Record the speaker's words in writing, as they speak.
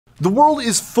The world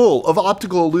is full of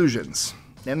optical illusions,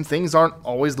 and things aren't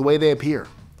always the way they appear.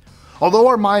 Although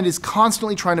our mind is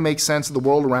constantly trying to make sense of the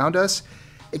world around us,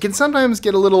 it can sometimes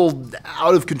get a little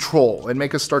out of control and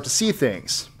make us start to see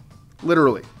things,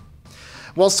 literally.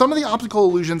 While some of the optical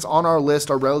illusions on our list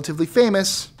are relatively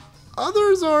famous,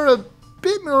 others are a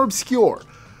bit more obscure,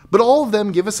 but all of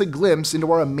them give us a glimpse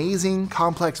into our amazing,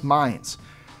 complex minds.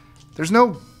 There's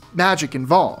no magic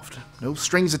involved, no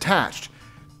strings attached.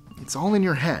 It's all in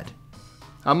your head.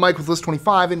 I'm Mike with List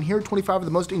 25, and here are 25 of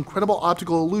the most incredible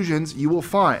optical illusions you will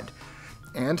find.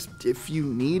 And if you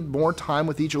need more time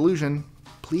with each illusion,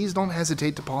 please don't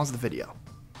hesitate to pause the video.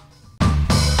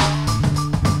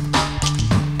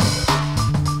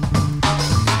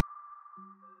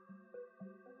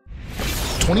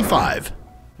 #25.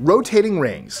 Rotating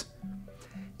rings.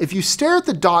 If you stare at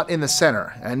the dot in the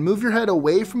center and move your head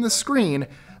away from the screen,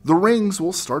 the rings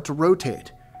will start to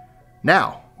rotate.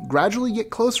 Now, gradually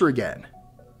get closer again.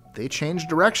 They change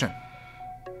direction.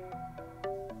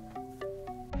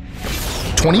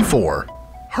 24.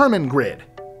 Hermann grid.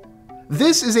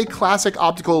 This is a classic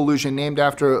optical illusion named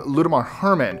after Ludimar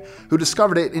Hermann, who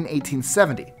discovered it in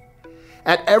 1870.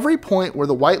 At every point where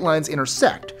the white lines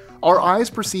intersect, our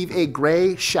eyes perceive a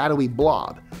gray, shadowy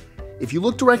blob. If you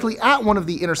look directly at one of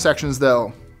the intersections,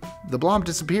 though, the blob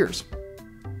disappears.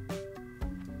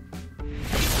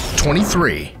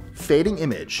 23. Fading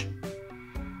image.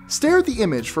 Stare at the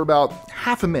image for about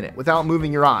half a minute without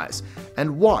moving your eyes,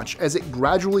 and watch as it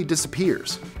gradually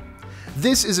disappears.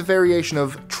 This is a variation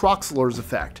of Troxler's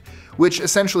effect, which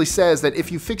essentially says that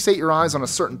if you fixate your eyes on a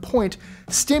certain point,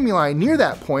 stimuli near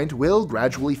that point will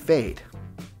gradually fade.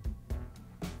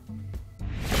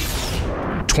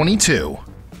 22.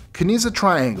 Canizza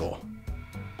triangle.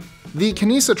 The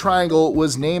Canizza triangle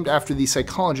was named after the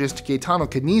psychologist Gaetano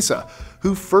Canizza,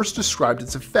 who first described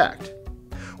its effect.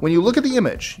 When you look at the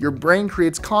image, your brain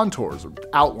creates contours or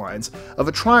outlines of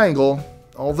a triangle,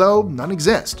 although none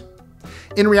exist.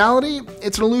 In reality,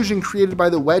 it's an illusion created by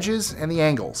the wedges and the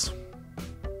angles.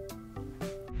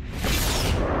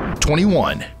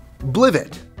 21.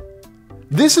 Blivet.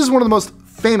 This is one of the most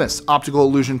famous optical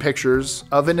illusion pictures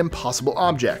of an impossible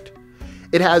object.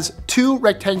 It has two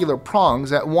rectangular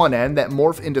prongs at one end that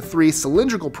morph into three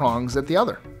cylindrical prongs at the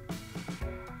other.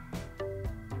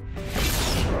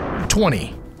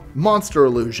 20. Monster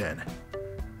illusion.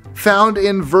 Found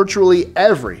in virtually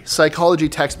every psychology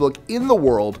textbook in the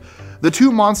world, the two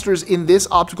monsters in this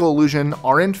optical illusion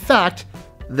are in fact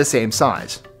the same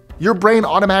size. Your brain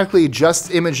automatically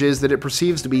adjusts images that it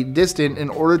perceives to be distant in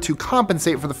order to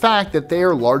compensate for the fact that they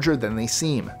are larger than they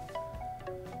seem.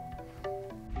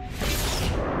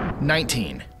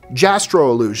 19.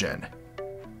 Jastrow illusion.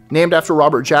 Named after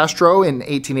Robert Jastrow in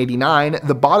 1889,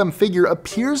 the bottom figure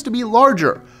appears to be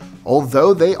larger,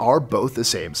 although they are both the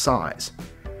same size.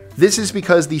 This is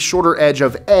because the shorter edge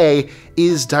of A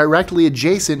is directly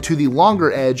adjacent to the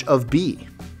longer edge of B.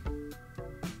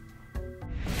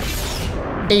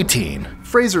 18.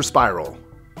 Fraser spiral.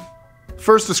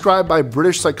 First described by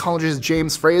British psychologist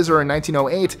James Fraser in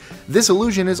 1908, this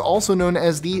illusion is also known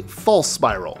as the false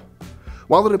spiral.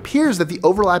 While it appears that the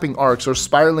overlapping arcs are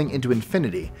spiraling into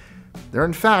infinity, they're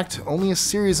in fact only a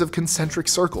series of concentric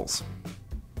circles.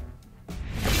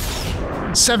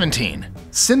 17.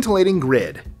 Scintillating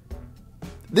grid.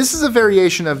 This is a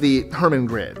variation of the Hermann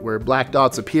grid, where black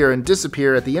dots appear and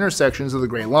disappear at the intersections of the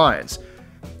gray lines.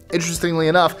 Interestingly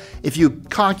enough, if you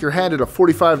cock your head at a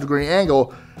 45-degree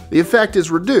angle, the effect is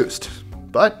reduced,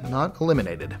 but not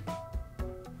eliminated.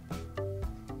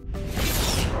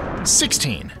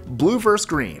 16. Blue versus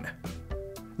green.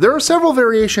 There are several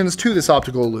variations to this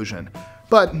optical illusion,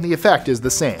 but the effect is the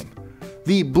same.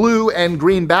 The blue and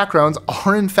green backgrounds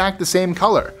are in fact the same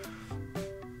color.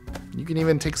 You can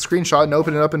even take a screenshot and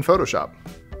open it up in Photoshop.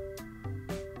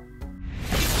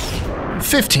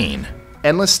 15.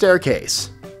 Endless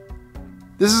staircase.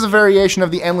 This is a variation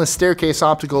of the endless staircase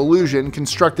optical illusion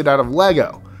constructed out of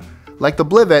Lego. Like the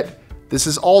Blivet, this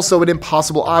is also an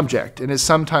impossible object and is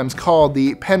sometimes called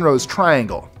the Penrose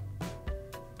triangle.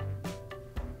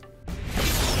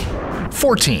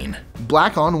 14.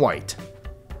 Black on white.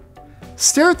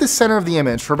 Stare at the center of the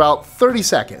image for about 30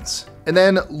 seconds, and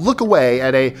then look away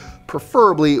at a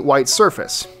preferably white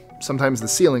surface. Sometimes the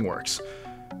ceiling works.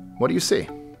 What do you see?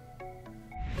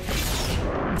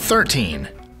 13.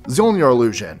 Zollner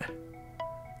illusion.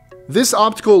 This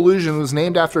optical illusion was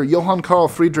named after Johann Carl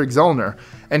Friedrich Zollner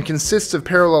and consists of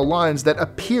parallel lines that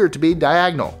appear to be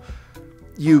diagonal.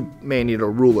 You may need a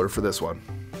ruler for this one.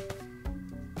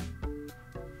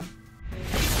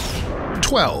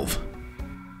 12.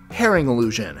 Herring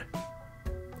illusion.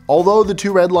 Although the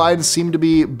two red lines seem to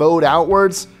be bowed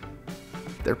outwards,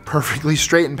 they're perfectly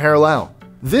straight and parallel.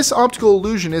 This optical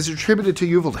illusion is attributed to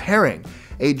Yuval Hering,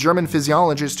 a German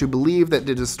physiologist who believed that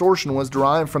the distortion was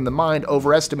derived from the mind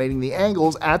overestimating the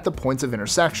angles at the points of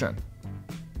intersection.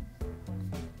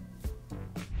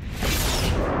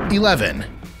 11.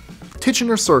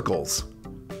 Titchener circles.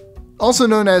 Also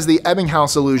known as the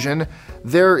Ebbinghaus illusion,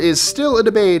 there is still a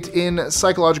debate in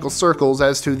psychological circles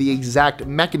as to the exact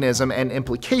mechanism and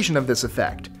implication of this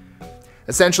effect.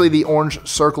 Essentially, the orange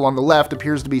circle on the left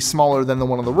appears to be smaller than the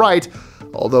one on the right,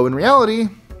 although in reality,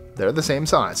 they're the same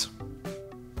size.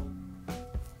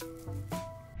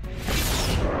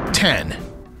 10.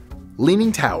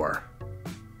 Leaning Tower.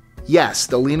 Yes,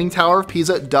 the Leaning Tower of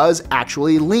Pisa does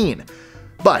actually lean,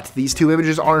 but these two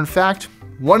images are in fact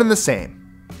one and the same.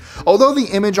 Although the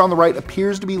image on the right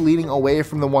appears to be leaning away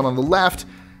from the one on the left,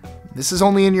 this is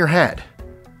only in your head.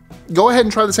 Go ahead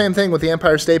and try the same thing with the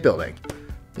Empire State Building.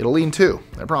 It'll lean too,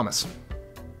 I promise.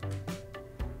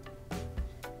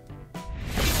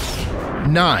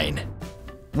 9.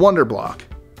 Wonder Block.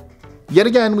 Yet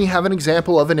again, we have an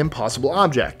example of an impossible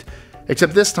object,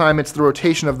 except this time it's the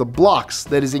rotation of the blocks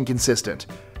that is inconsistent.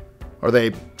 Are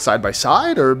they side by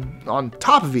side or on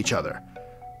top of each other?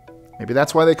 Maybe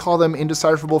that's why they call them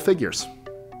indecipherable figures.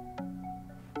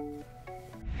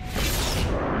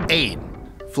 8.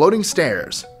 Floating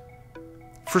stairs.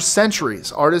 For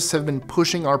centuries, artists have been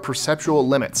pushing our perceptual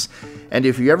limits, and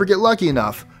if you ever get lucky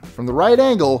enough, from the right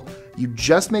angle, you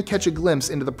just may catch a glimpse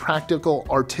into the practical,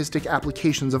 artistic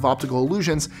applications of optical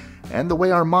illusions and the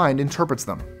way our mind interprets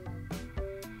them.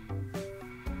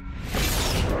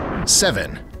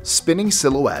 7. Spinning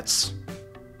silhouettes.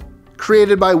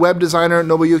 Created by web designer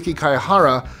Nobuyuki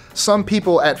Kaihara, some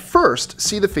people at first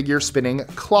see the figure spinning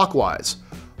clockwise,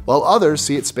 while others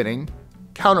see it spinning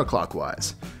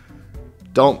counterclockwise.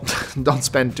 Don't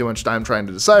spend too much time trying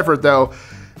to decipher it though,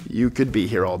 you could be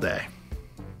here all day.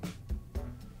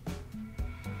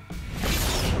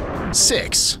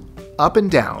 6. Up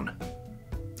and down.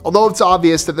 Although it's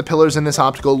obvious that the pillars in this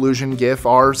optical illusion GIF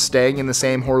are staying in the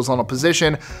same horizontal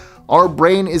position, our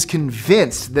brain is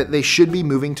convinced that they should be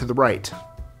moving to the right.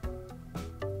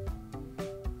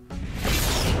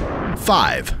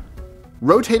 5.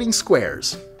 Rotating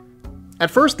squares.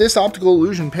 At first, this optical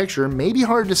illusion picture may be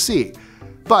hard to see,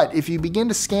 but if you begin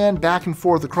to scan back and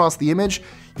forth across the image,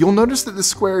 you'll notice that the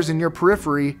squares in your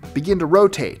periphery begin to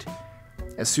rotate.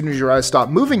 As soon as your eyes stop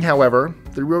moving, however,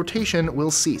 the rotation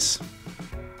will cease.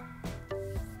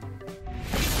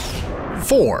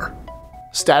 4.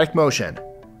 Static motion.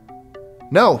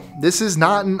 No, this is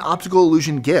not an optical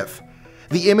illusion GIF.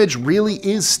 The image really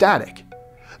is static.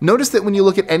 Notice that when you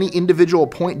look at any individual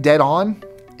point dead on,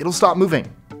 it'll stop moving.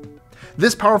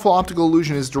 This powerful optical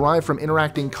illusion is derived from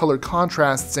interacting color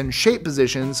contrasts and shape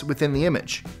positions within the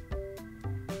image.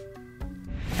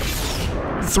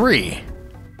 3.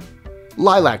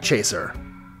 Lilac Chaser.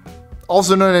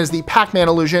 Also known as the Pac-Man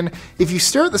illusion, if you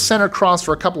stare at the center cross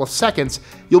for a couple of seconds,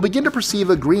 you'll begin to perceive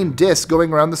a green disc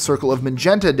going around the circle of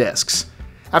magenta discs.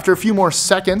 After a few more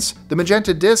seconds, the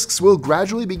magenta discs will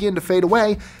gradually begin to fade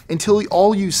away until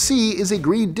all you see is a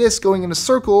green disc going in a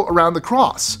circle around the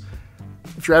cross.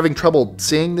 If you're having trouble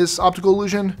seeing this optical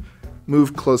illusion,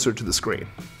 move closer to the screen.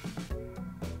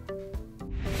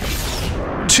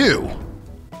 2.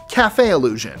 Cafe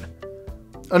illusion.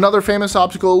 Another famous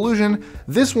optical illusion,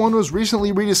 this one was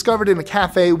recently rediscovered in a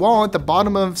cafe wall at the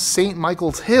bottom of St.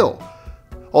 Michael's Hill.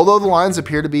 Although the lines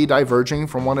appear to be diverging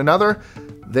from one another,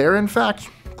 they're in fact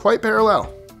quite parallel.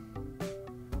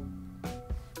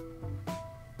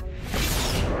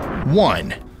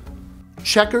 1.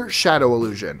 Checker shadow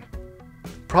illusion.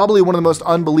 Probably one of the most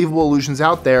unbelievable illusions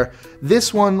out there,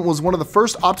 this one was one of the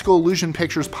first optical illusion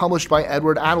pictures published by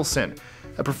Edward Adelson,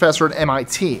 a professor at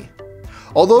MIT.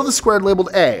 Although the square labeled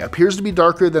A appears to be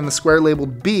darker than the square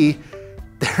labeled B,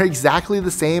 they're exactly the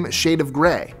same shade of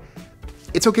gray.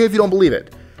 It's okay if you don't believe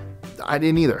it. I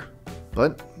didn't either,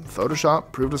 but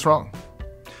Photoshop proved us wrong.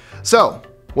 So,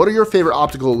 what are your favorite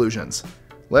optical illusions?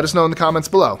 Let us know in the comments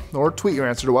below, or tweet your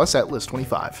answer to us at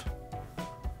list25.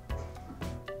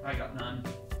 I got none.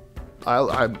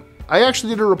 I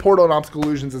actually did a report on optical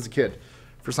illusions as a kid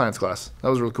for science class. That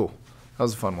was really cool. That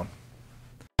was a fun one.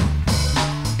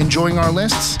 Enjoying our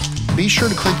lists? Be sure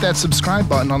to click that subscribe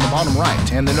button on the bottom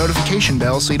right and the notification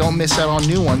bell so you don't miss out on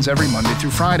new ones every Monday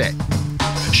through Friday.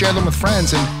 Share them with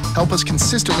friends and help us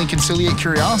consistently conciliate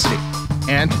curiosity.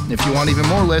 And if you want even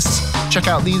more lists, check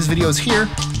out these videos here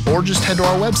or just head to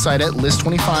our website at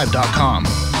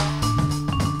list25.com.